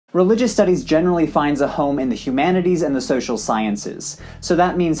Religious studies generally finds a home in the humanities and the social sciences. So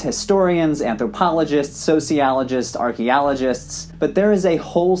that means historians, anthropologists, sociologists, archaeologists, but there is a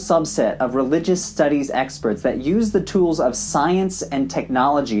whole subset of religious studies experts that use the tools of science and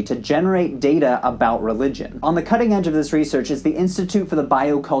technology to generate data about religion. On the cutting edge of this research is the Institute for the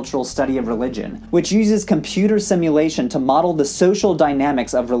Biocultural Study of Religion, which uses computer simulation to model the social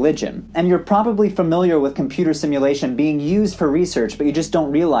dynamics of religion. And you're probably familiar with computer simulation being used for research, but you just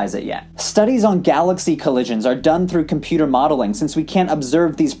don't realize it yet. Studies on galaxy collisions are done through computer modeling since we can't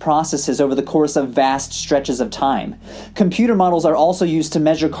observe these processes over the course of vast stretches of time. Computer models are also used to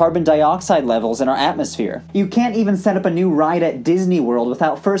measure carbon dioxide levels in our atmosphere. You can't even set up a new ride at Disney World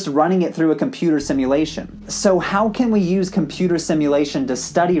without first running it through a computer simulation. So how can we use computer simulation to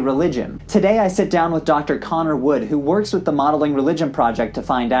study religion? Today I sit down with Dr. Connor Wood, who works with the Modeling Religion Project, to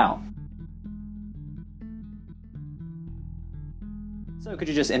find out. So could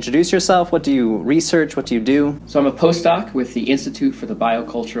you just introduce yourself? What do you research? What do you do? So I'm a postdoc with the Institute for the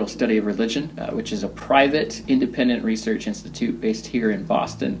Biocultural Study of Religion, which is a private, independent research institute based here in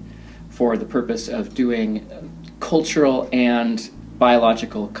Boston for the purpose of doing cultural and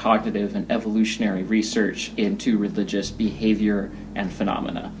biological, cognitive, and evolutionary research into religious behavior and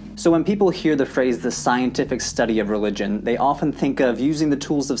phenomena. So when people hear the phrase the scientific study of religion, they often think of using the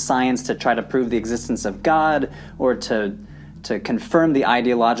tools of science to try to prove the existence of God or to confirm the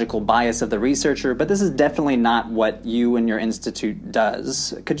ideological bias of the researcher, but this is definitely not what you and your institute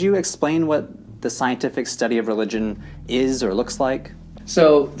does. Could you explain what the scientific study of religion is or looks like?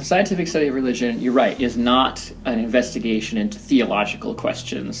 So the scientific study of religion, you're right, is not an investigation into theological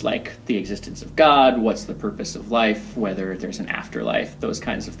questions like the existence of God, what's the purpose of life, whether there's an afterlife, those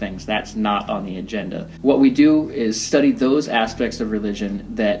kinds of things. That's not on the agenda. What we do is study those aspects of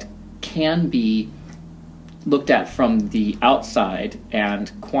religion that can be looked at from the outside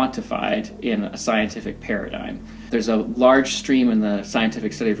and quantified in a scientific paradigm. There's a large stream in the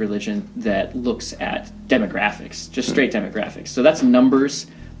scientific study of religion that looks at demographics, just straight demographics. So that's numbers.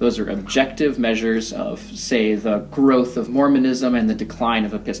 Those are objective measures of, say, the growth of Mormonism and the decline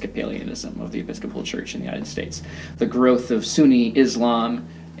of Episcopalianism, of the Episcopal Church in the United States. The growth of Sunni Islam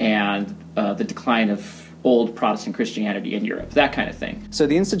and the decline of old Protestant Christianity in Europe, that kind of thing. So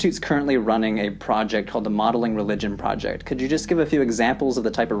the Institute's currently running a project called the Modeling Religion Project. Could you just give a few examples of the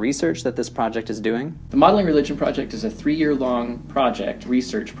type of research that this project is doing? The Modeling Religion Project is a 3-year-long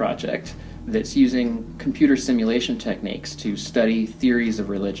research project, that's using computer simulation techniques to study theories of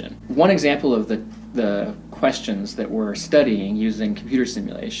religion. One example of the questions that we're studying using computer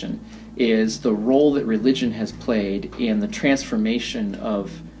simulation is the role that religion has played in the transformation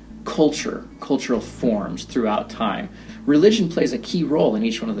of cultural forms throughout time. Religion plays a key role in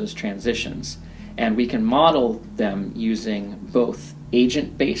each one of those transitions, and we can model them using both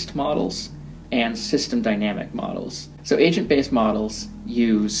agent-based models and system dynamic models. So agent-based models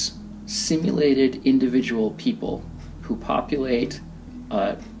use simulated individual people who populate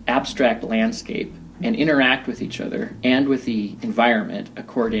an abstract landscape and interact with each other and with the environment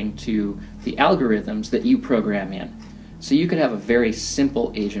according to the algorithms that you program in. So you could have a very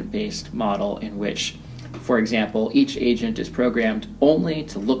simple agent-based model in which, for example, each agent is programmed only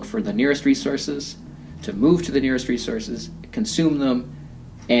to look for the nearest resources, to move to the nearest resources, consume them,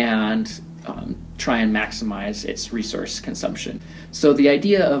 and try and maximize its resource consumption. So the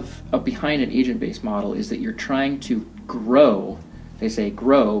idea of behind an agent-based model is that you're trying to grow, they say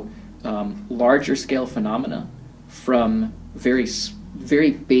grow, larger scale phenomena from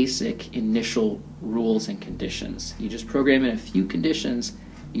very basic initial rules and conditions. You just program in a few conditions,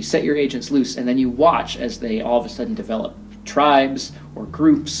 you set your agents loose, and then you watch as they all of a sudden develop tribes or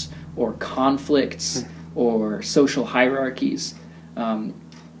groups or conflicts or social hierarchies.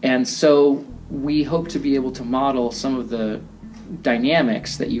 And so we hope to be able to model some of the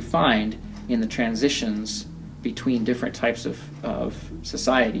dynamics that you find in the transitions between different types of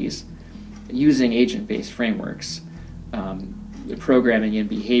societies using agent-based frameworks. Programming and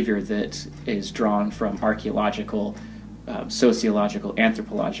behavior that is drawn from archaeological, sociological,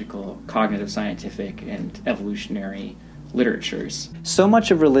 anthropological, cognitive scientific, and evolutionary literatures. So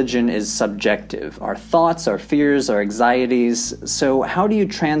much of religion is subjective. Our thoughts, our fears, our anxieties. So how do you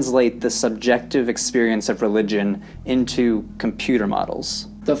translate the subjective experience of religion into computer models?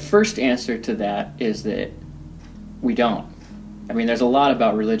 The first answer to that is that we don't. I mean, there's a lot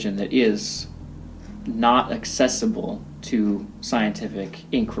about religion that is not accessible to scientific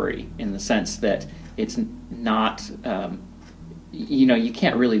inquiry, in the sense that it's not, you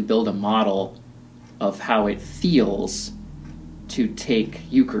can't really build a model of how it feels to take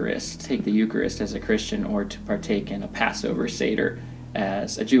the Eucharist as a Christian, or to partake in a Passover Seder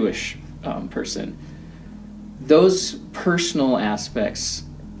as a Jewish person. Those personal aspects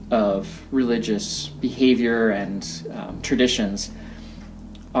of religious behavior and traditions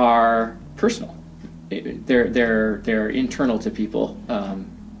are personal. They're internal to people,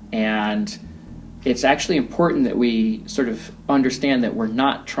 and it's actually important that we sort of understand that we're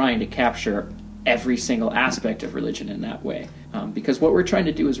not trying to capture every single aspect of religion in that way, because what we're trying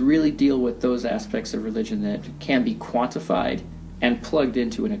to do is really deal with those aspects of religion that can be quantified and plugged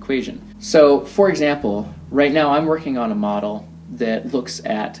into an equation. So, for example, right now I'm working on a model that looks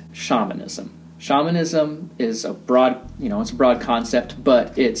at shamanism. Shamanism is a broad, it's a broad concept,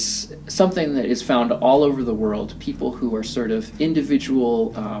 but it's something that is found all over the world. People who are sort of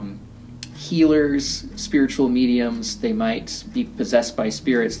individual healers, spiritual mediums. They might be possessed by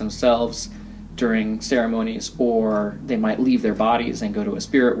spirits themselves during ceremonies, or they might leave their bodies and go to a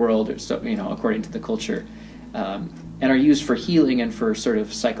spirit world, or so, according to the culture, and are used for healing and for sort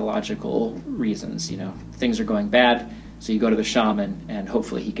of psychological reasons. Things are going bad, so you go to the shaman, and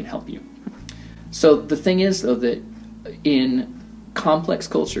hopefully he can help you. So the thing is, though, that in complex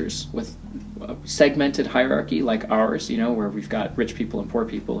cultures with a segmented hierarchy like ours, where we've got rich people and poor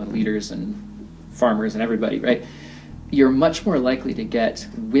people and leaders and farmers and everybody, right? You're much more likely to get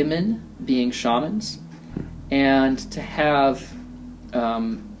women being shamans and to have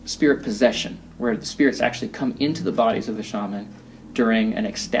spirit possession, where the spirits actually come into the bodies of the shaman during an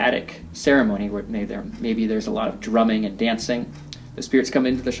ecstatic ceremony where maybe there's a lot of drumming and dancing. The spirits come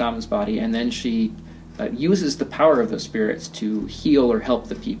into the shaman's body, and then she uses the power of those spirits to heal or help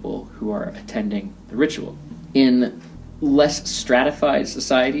the people who are attending the ritual. In less stratified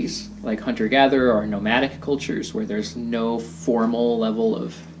societies, like hunter-gatherer or nomadic cultures, where there's no formal level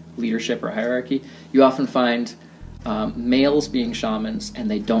of leadership or hierarchy, you often find males being shamans, and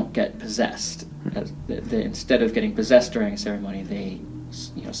they don't get possessed. Instead of getting possessed during a ceremony, they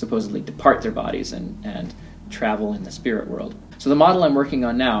supposedly depart their bodies and travel in the spirit world. So the model I'm working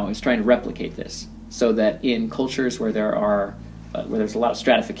on now is trying to replicate this, so that in cultures where there's a lot of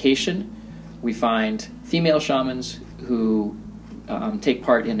stratification, we find female shamans who take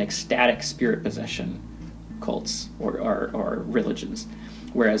part in ecstatic spirit possession cults or religions,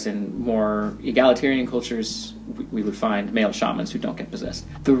 whereas in more egalitarian cultures, we would find male shamans who don't get possessed.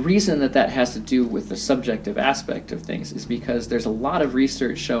 The reason that has to do with the subjective aspect of things is because there's a lot of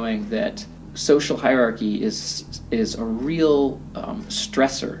research showing that social hierarchy is a real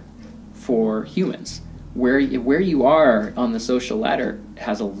stressor for humans. Where you are on the social ladder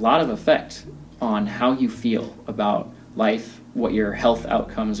has a lot of effect on how you feel about life, what your health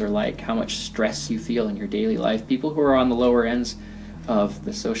outcomes are like, how much stress you feel in your daily life. People who are on the lower ends of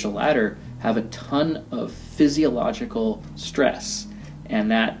the social ladder have a ton of physiological stress, and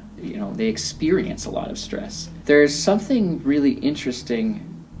that they experience a lot of stress. There's something really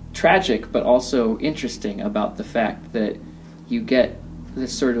interesting, tragic but also interesting, about the fact that you get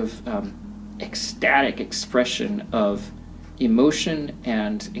this sort of ecstatic expression of emotion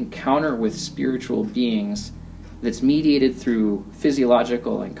and encounter with spiritual beings that's mediated through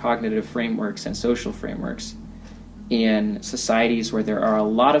physiological and cognitive frameworks and social frameworks in societies where there are a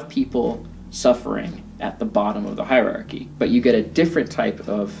lot of people suffering at the bottom of the hierarchy. But you get a different type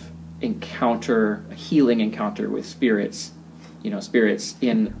of encounter, a healing encounter with spirits, spirits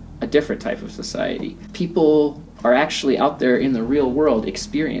in a different type of society. People are actually out there in the real world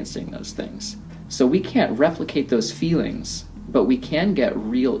experiencing those things. So we can't replicate those feelings, but we can get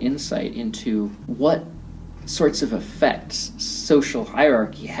real insight into what sorts of effects social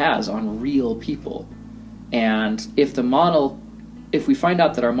hierarchy has on real people. And if we find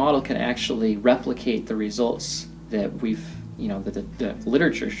out that our model can actually replicate the results that that the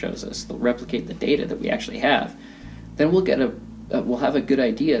literature shows us, replicate the data that we actually have, then we'll have a good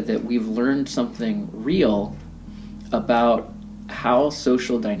idea that we've learned something real about how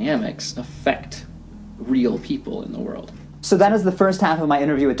social dynamics affect real people in the world. So that is the first half of my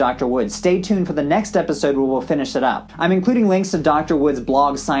interview with Dr. Wood. Stay tuned for the next episode where we'll finish it up. I'm including links to Dr. Wood's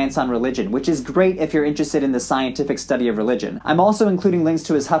blog, Science on Religion, which is great if you're interested in the scientific study of religion. I'm also including links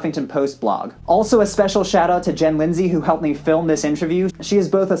to his Huffington Post blog. Also, a special shout out to Jen Lindsay, who helped me film this interview. She is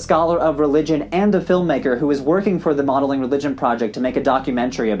both a scholar of religion and a filmmaker who is working for the Modeling Religion Project to make a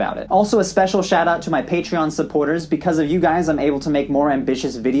documentary about it. Also, a special shout out to my Patreon supporters. Because of you guys, I'm able to make more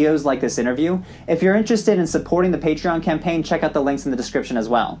ambitious videos like this interview. If you're interested in supporting the Patreon campaign, check out the links in the description as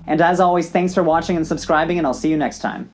well. And as always, thanks for watching and subscribing, and I'll see you next time.